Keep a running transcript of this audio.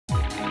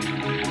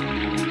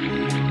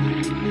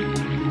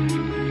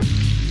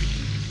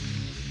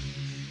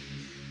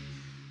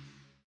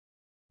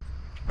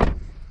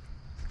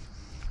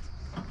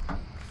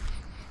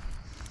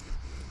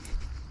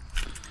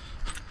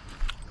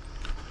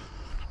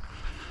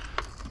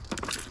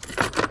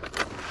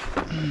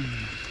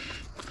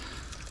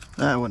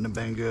That wouldn't have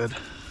been good.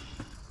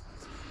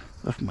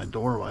 Left my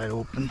door wide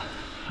open.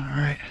 All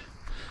right,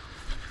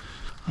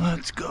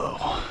 let's go.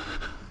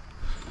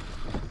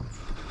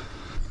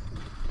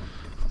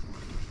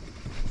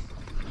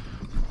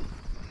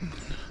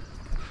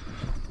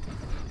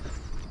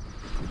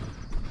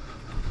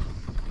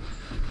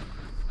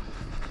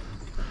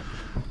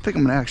 I think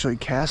I'm gonna actually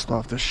cast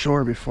off the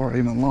shore before I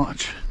even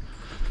launch,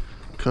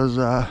 because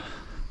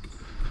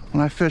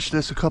when I fished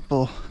this a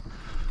couple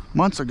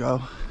months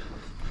ago,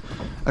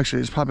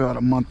 actually it's probably about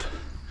a month,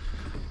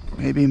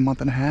 maybe a month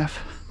and a half,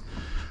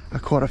 I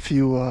caught a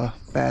few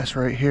bass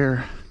right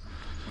here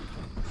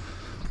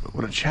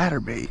with a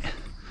chatterbait,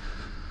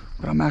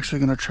 but I'm actually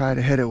gonna try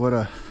to hit it with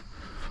a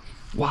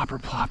whopper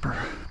plopper.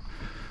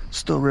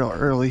 Still real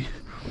early.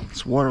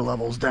 This water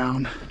level's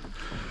down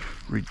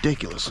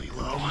ridiculously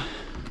low.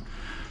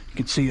 You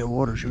can see the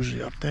water's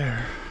usually up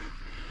there.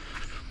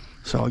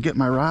 So I'll get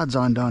my rods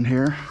undone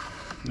here,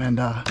 and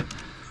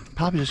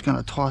probably just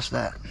gonna toss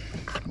that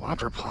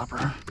whopper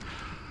plopper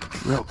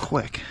real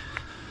quick.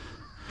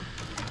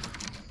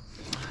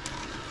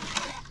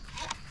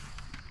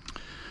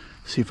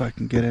 See if I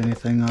can get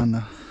anything on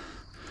the...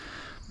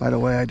 By the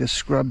way, I just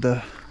scrubbed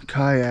the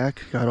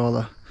kayak, got all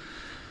the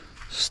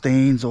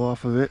stains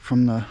off of it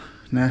from the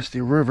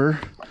nasty river.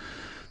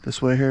 This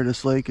way here,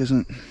 this lake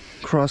isn't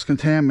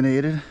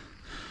cross-contaminated.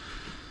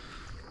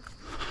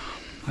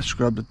 I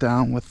scrubbed it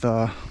down with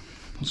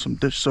some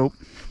dish soap,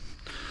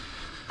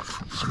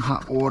 some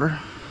hot water.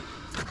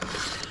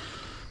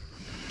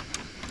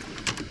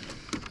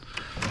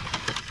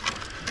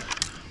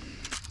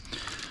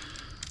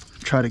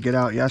 Tried to get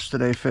out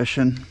yesterday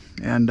fishing,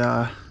 and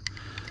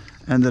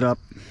ended up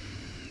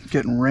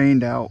getting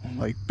rained out,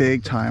 like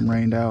big time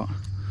rained out.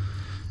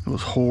 It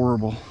was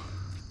horrible.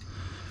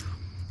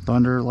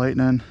 Thunder,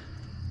 lightning.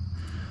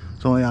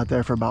 It's only out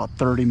there for about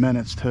 30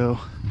 minutes too.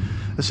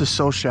 This is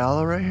so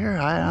shallow right here,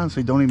 I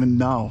honestly don't even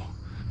know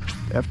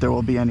if there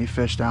will be any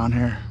fish down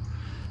here.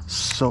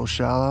 So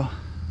shallow.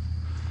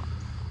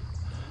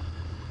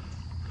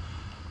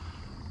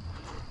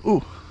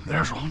 Ooh,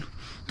 there's one.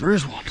 There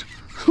is one.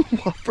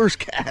 Well, first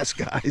cast,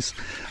 guys.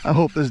 I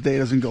hope this day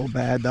doesn't go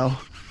bad though.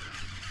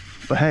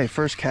 But hey,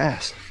 first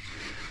cast.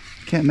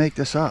 Can't make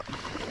this up.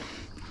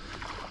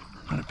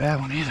 Not a bad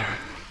one either.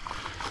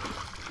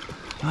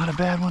 Not a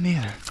bad one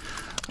either.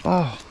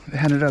 Oh, it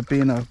ended up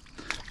being a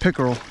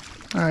pickerel.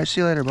 All right,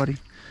 see you later, buddy.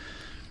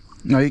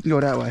 No, you can go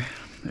that way.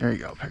 There you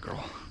go,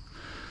 pickerel.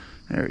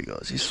 There he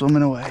goes. He's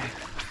swimming away.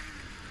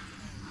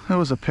 That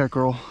was a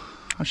pickerel.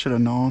 I should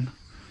have known.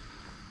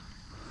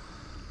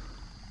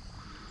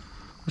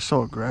 They're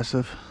so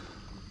aggressive.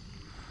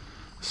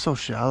 It's so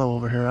shallow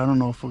over here. I don't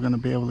know if we're gonna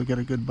be able to get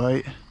a good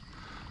bite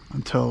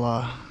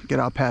until get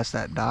out past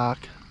that dock.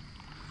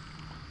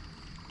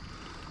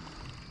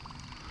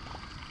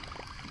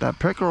 That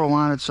pickerel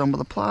wanted some of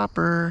the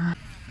plopper.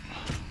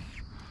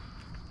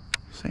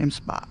 Same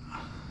spot.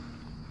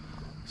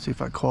 See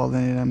if I called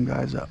any of them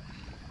guys up.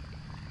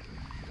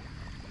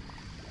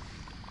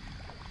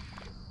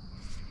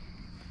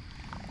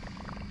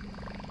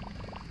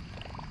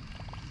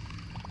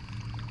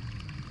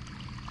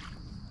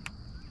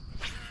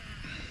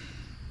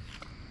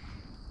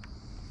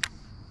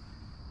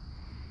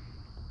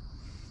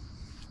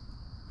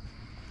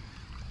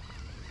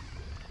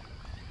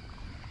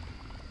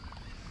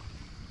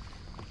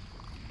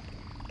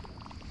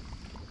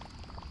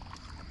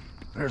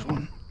 There's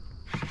one.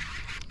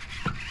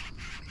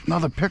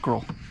 Another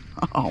pickerel.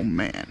 Oh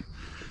man.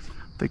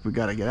 I think we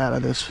gotta get out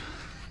of this.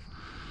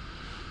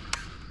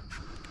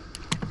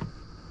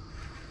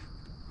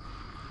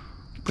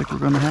 I think we're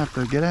gonna have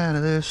to get out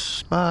of this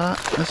spot.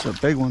 That's a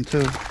big one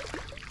too.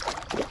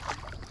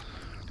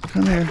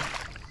 Come here.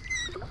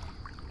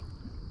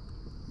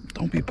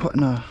 Don't be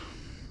putting a...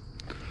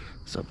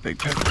 It's a big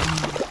pickerel.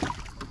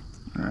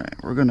 Alright,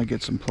 we're gonna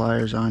get some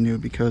pliers on you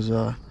because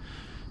you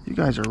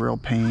guys are real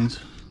pains.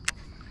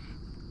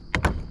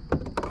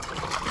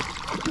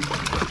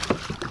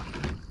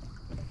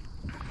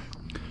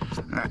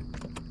 Alright,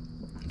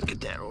 let's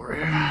get that over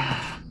here.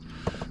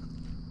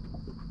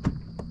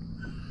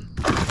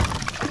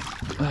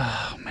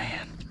 Oh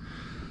man.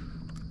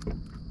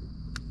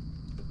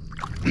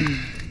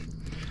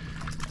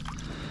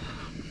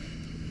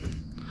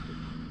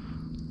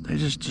 They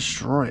just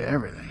destroy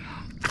everything.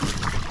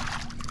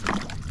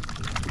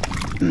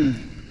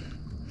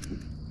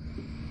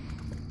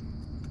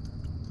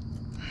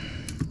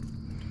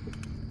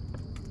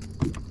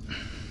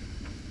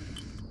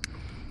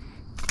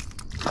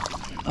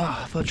 Oh,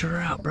 I thought you were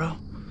out, bro.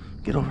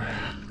 Get over here.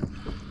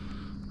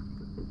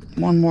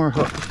 One more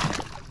hook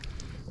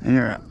and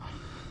you're out.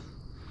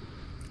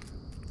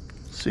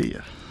 See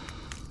ya.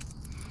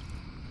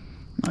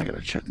 I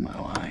gotta check my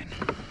line.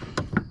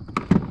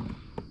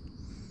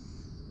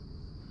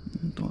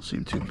 Don't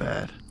seem too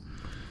bad.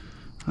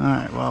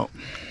 Alright, well,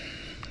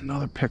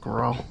 another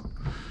pickerel.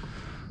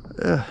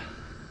 Ugh.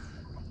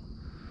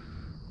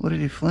 What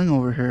did he fling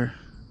over here?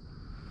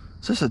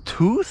 Is this a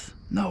tooth?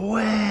 No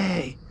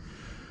way!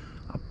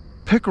 A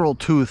pickerel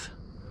tooth.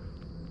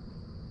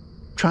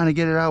 trying to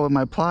get it out with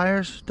my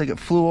pliers. I think it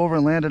flew over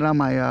and landed on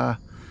my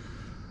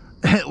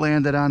it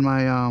landed on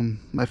my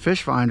my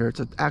fish finder. It's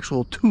an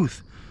actual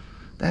tooth.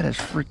 That is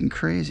freaking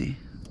crazy.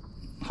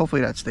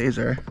 Hopefully that stays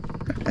there.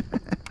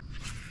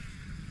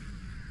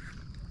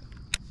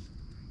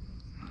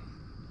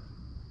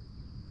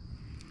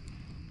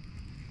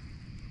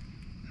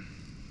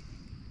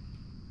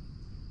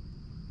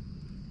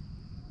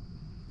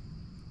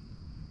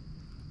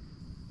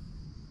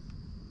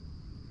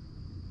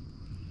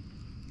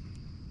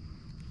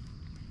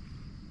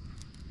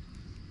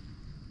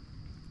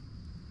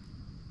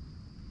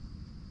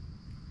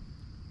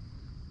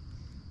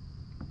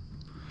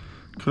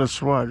 Could have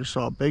swore I just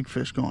saw a big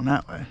fish going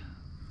that way.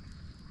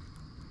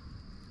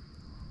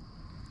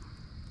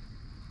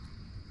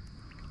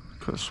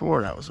 Could have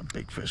swore that was a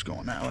big fish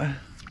going that way.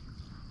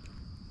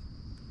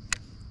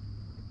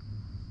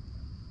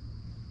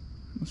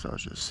 So I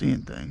was just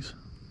seeing things.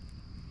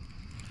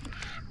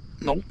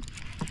 Nope.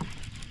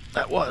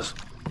 That was.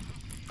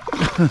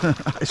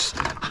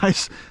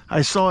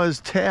 I saw his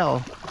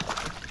tail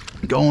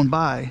going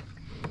by,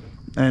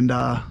 and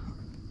I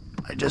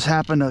just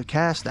happened to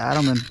cast at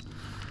him and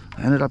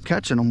I ended up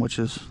catching him, which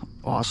is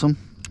awesome.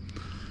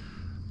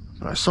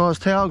 But I saw his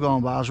tail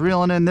going by. I was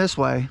reeling in this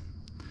way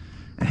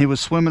and he was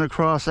swimming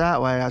across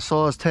that way. I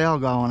saw his tail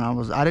going.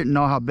 I didn't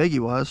know how big he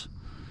was,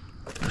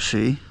 or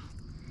she,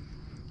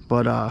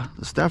 but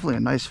it's definitely a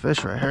nice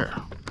fish right here.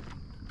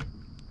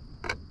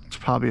 It's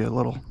probably a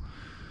little,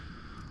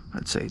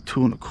 I'd say 2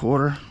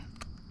 1/4.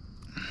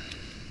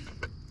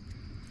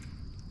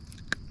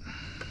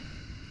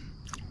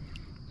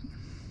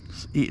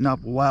 It's eating up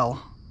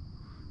well.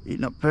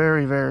 Eating up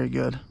very, very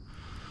good.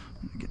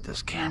 Let me get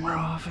this camera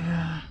off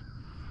here.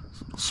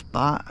 This little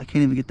spot. I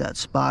can't even get that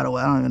spot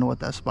away. I don't even know what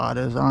that spot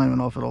is. I don't even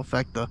know if it'll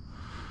affect the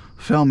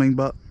filming,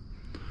 but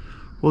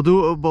we'll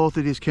do it with both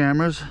of these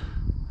cameras.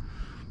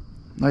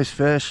 Nice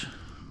fish.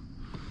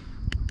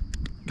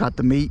 Got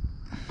the meat.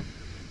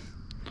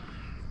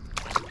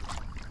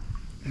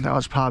 That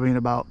was probably in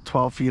about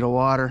 12 feet of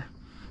water.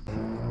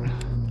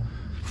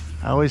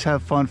 I always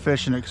have fun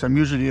fishing it because I'm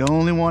usually the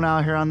only one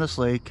out here on this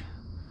lake.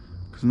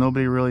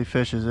 Nobody really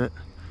fishes it.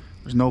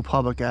 There's no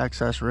public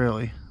access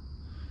really.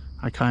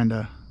 I kind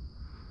of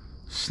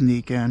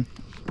sneak in.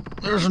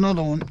 There's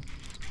another one.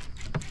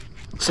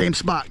 Same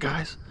spot,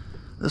 guys.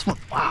 This one,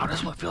 wow,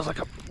 this one feels like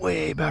a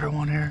way better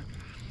one here.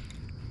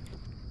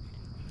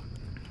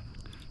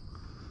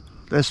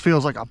 This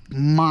feels like a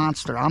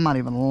monster. I'm not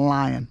even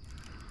lying.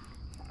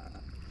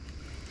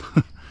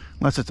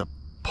 Unless it's a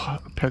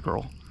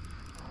pickerel.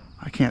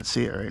 I can't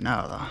see it right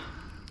now though.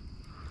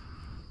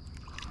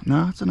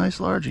 No, it's a nice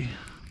largie.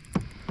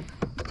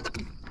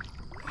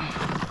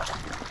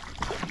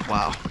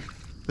 Wow,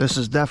 this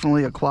is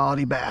definitely a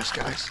quality bass,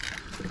 guys.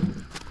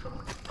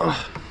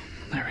 Oh,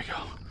 there we go.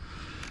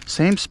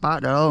 Same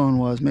spot that other one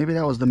was. Maybe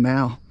that was the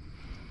male.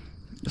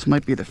 This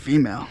might be the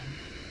female.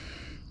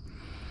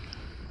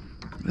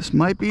 This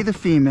might be the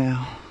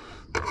female.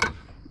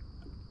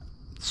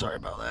 Sorry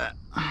about that.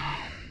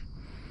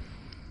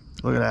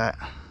 Look at that.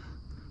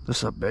 This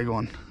is a big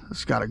one.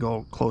 It's got to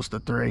go close to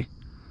 3.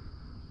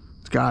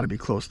 It's got to be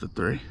close to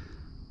 3.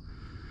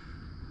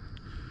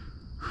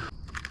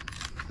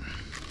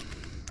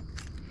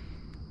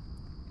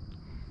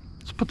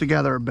 Put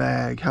together a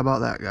bag. How about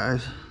that,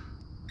 guys?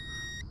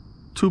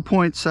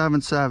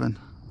 2.77.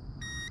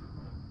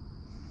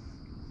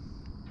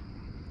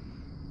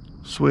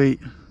 Sweet.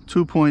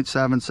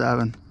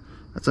 2.77.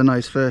 That's a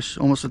nice fish.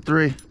 Almost a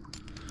 3.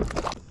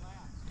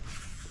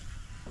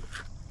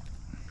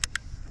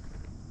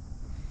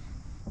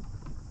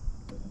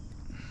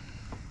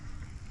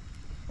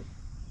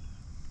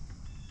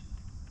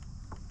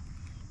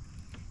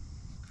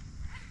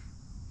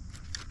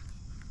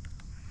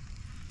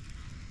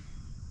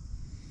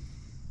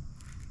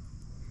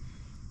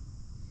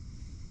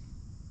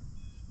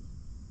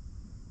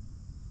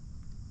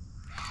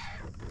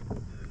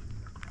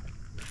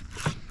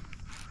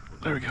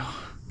 There we go.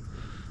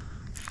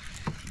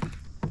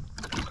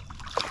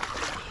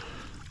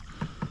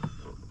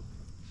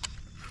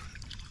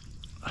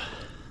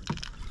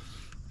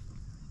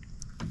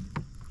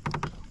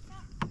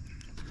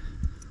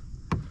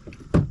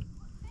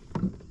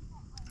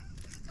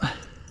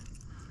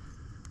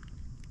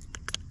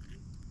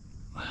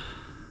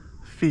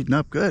 Feeding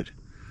up good.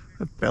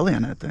 The belly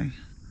on that thing.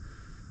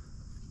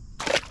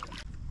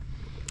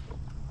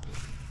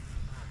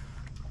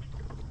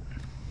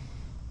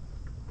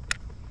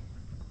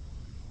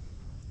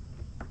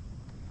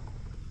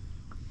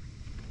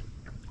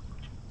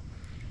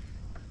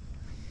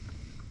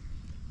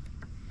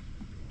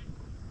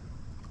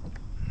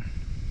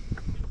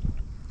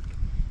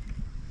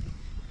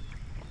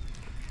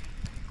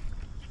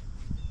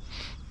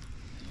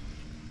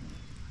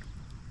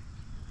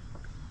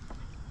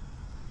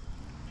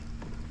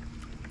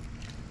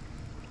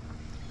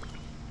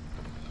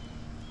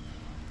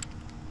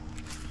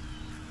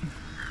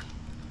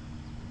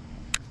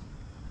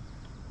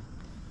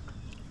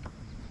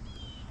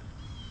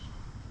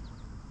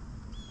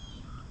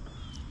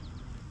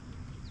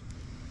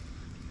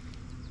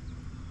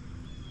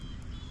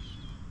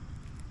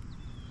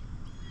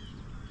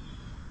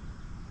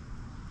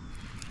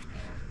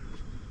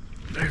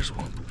 There's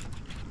one.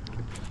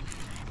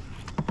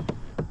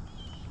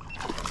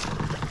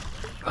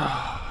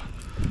 Oh,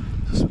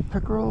 is this a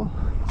pickerel?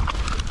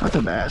 That's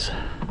a bass.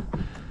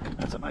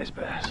 That's a nice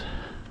bass.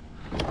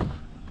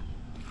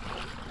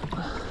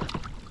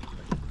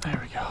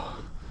 There we go.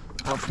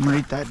 Out from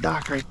right that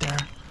dock right there.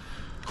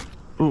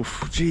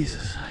 Oof,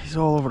 Jesus, he's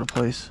all over the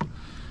place.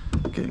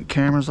 Getting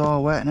cameras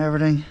all wet and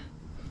everything.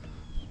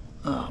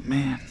 Oh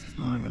man,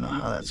 I don't even know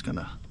how that's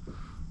gonna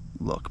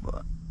look,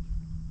 but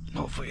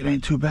hopefully it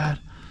ain't too bad.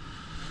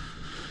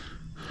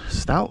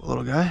 Stout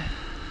little guy.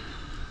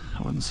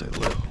 I wouldn't say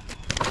little.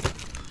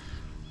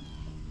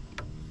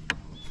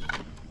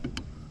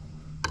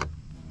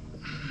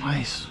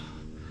 Nice.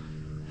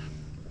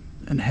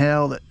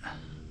 Inhaled it.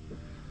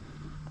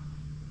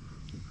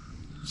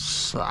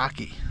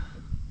 Sake.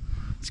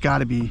 It's got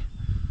to be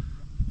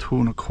 2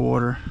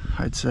 1/4,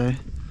 I'd say.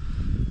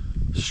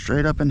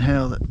 Straight up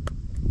inhaled it.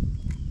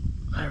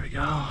 There we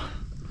go.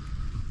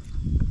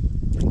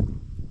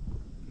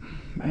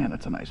 Man,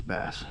 that's a nice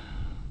bass.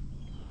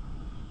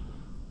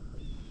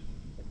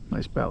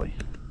 Nice belly.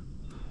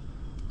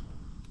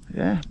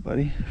 Yeah,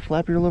 buddy.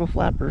 Flap your little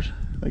flappers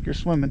like you're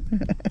swimming.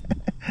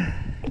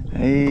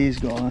 He's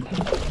gone.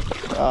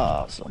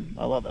 Awesome.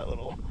 I love that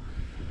little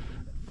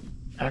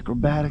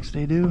acrobatics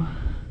they do.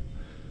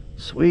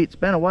 Sweet. It's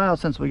been a while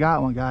since we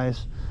got one,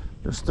 guys.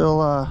 They're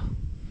still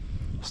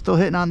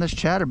hitting on this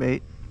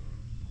chatterbait.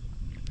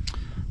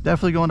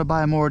 Definitely going to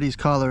buy more of these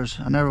colors.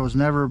 I was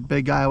never a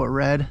big guy with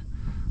red,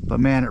 but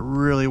man, it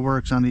really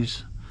works on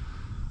these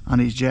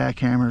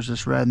jackhammers,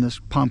 this red and this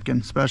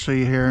pumpkin,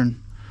 especially here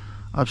in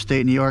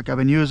upstate New York. I've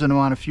been using them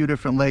on a few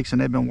different lakes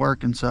and they've been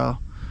working. So,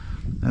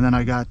 and then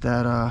I got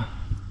that I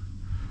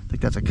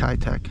think that's a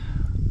Kayak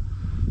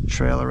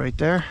trailer right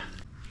there.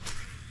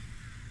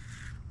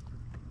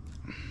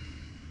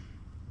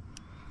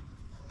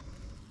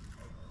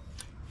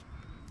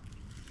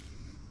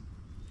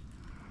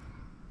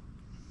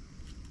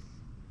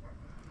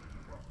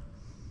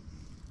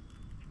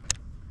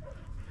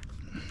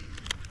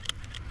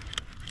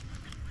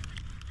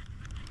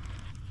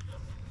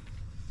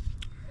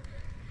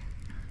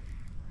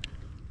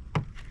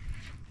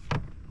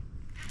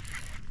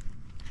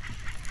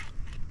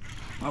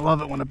 I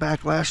love it when a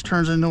backlash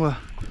turns into a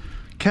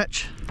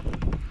catch.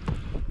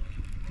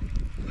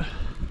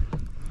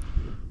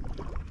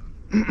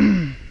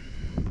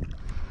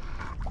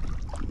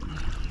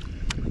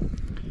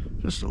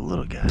 Just a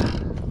little guy.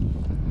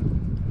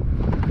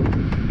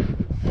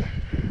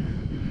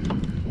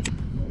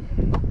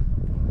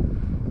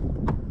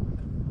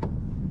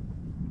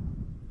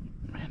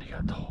 Man, he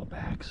got tall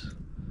backs.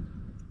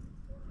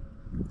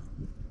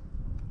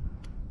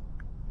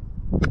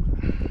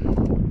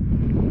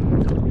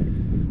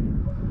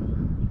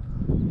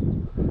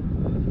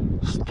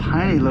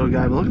 Tiny little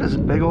guy, but look at this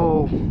big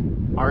old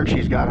arch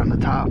he's got on the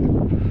top.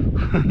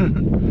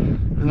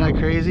 Isn't that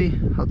crazy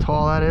how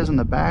tall that is in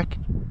the back?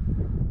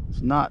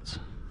 It's nuts.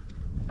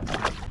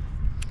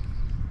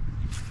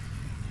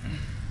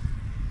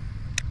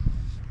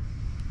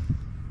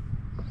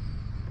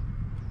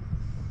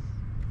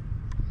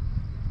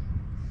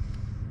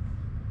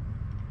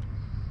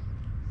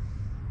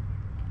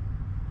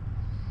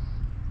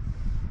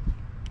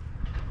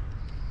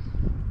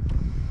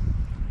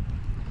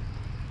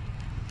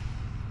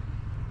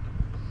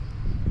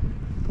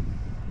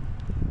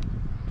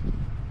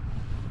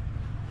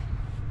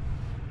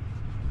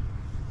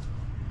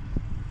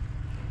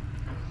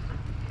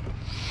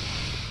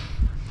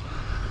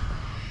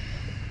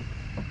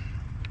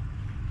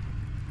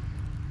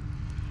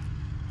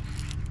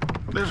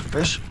 There's a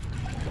fish.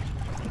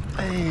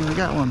 Hey, we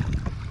got one.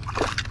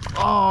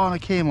 Oh, and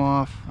it came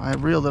off. I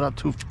reeled it up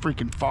too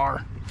freaking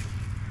far.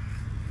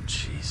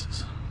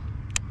 Jesus.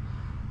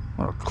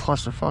 What a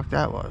clusterfuck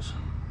that was.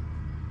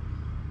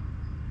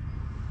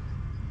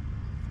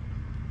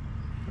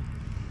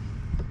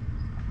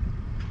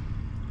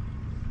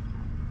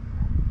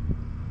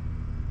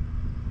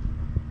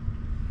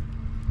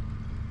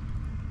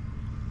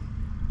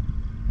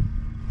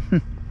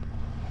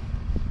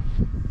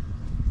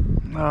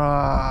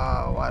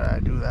 Oh, why did I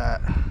do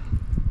that?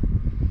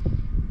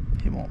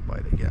 He won't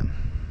bite again.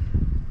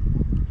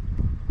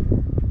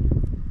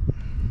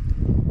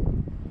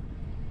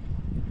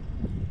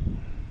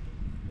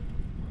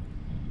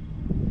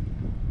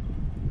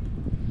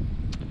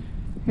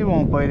 He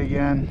won't bite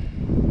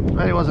again.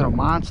 But he wasn't a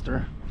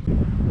monster.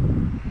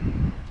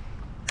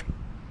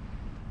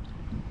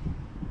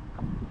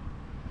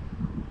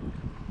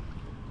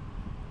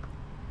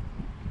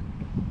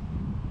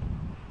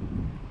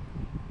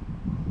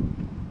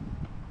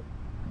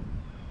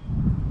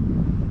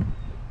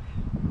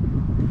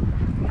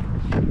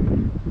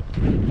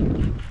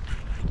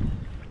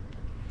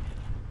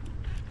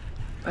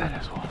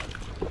 That is one.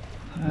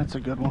 That's a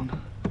good one.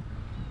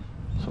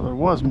 So there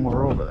was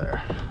more over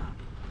there.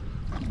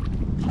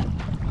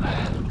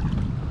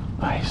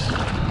 Nice.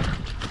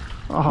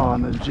 Oh,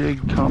 and the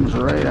jig comes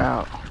right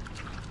out.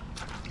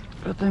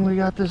 Good thing we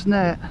got this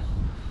net.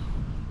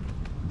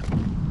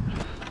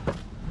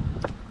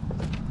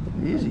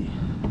 Easy.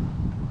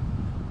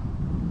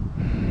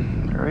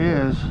 There he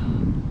is.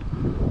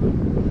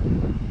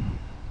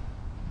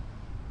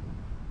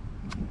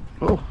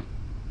 Oh,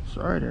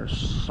 sorry there,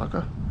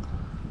 sucker.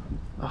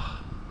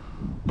 Ugh.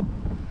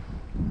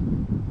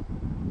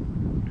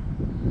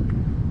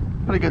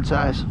 Pretty good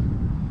size.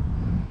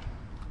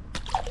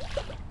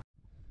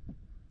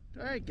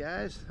 Alright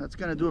guys, that's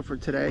gonna do it for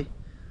today.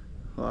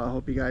 I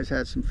hope you guys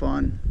had some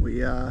fun.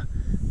 We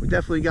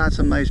definitely got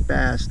some nice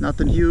bass.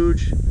 Nothing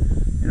huge,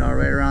 you know,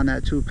 right around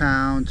that 2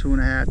 pound,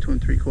 2.5, 2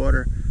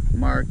 3/4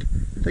 mark.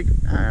 I think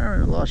I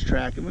lost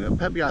track. We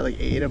probably got like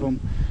 8 of them,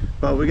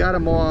 but we got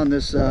them all on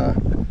this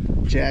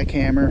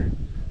JACKHAMMER.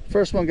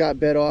 First one got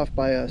bit off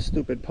by a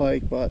stupid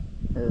pike, or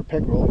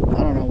pickerel.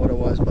 I don't know what it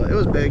was, but it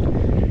was big.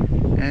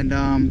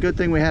 And good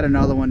thing we had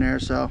another one there,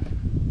 so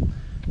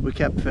we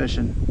kept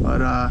fishing.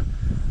 But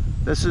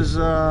this is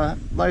a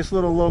nice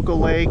little local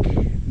lake.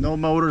 No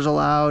motors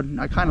allowed.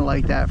 I kind of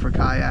like that for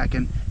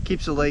kayaking.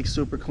 Keeps the lake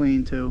super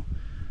clean too.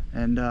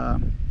 And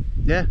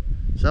yeah,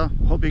 so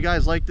hope you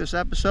guys like this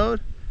episode.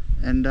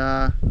 And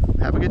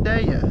have a good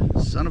day,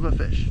 you son of a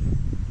fish.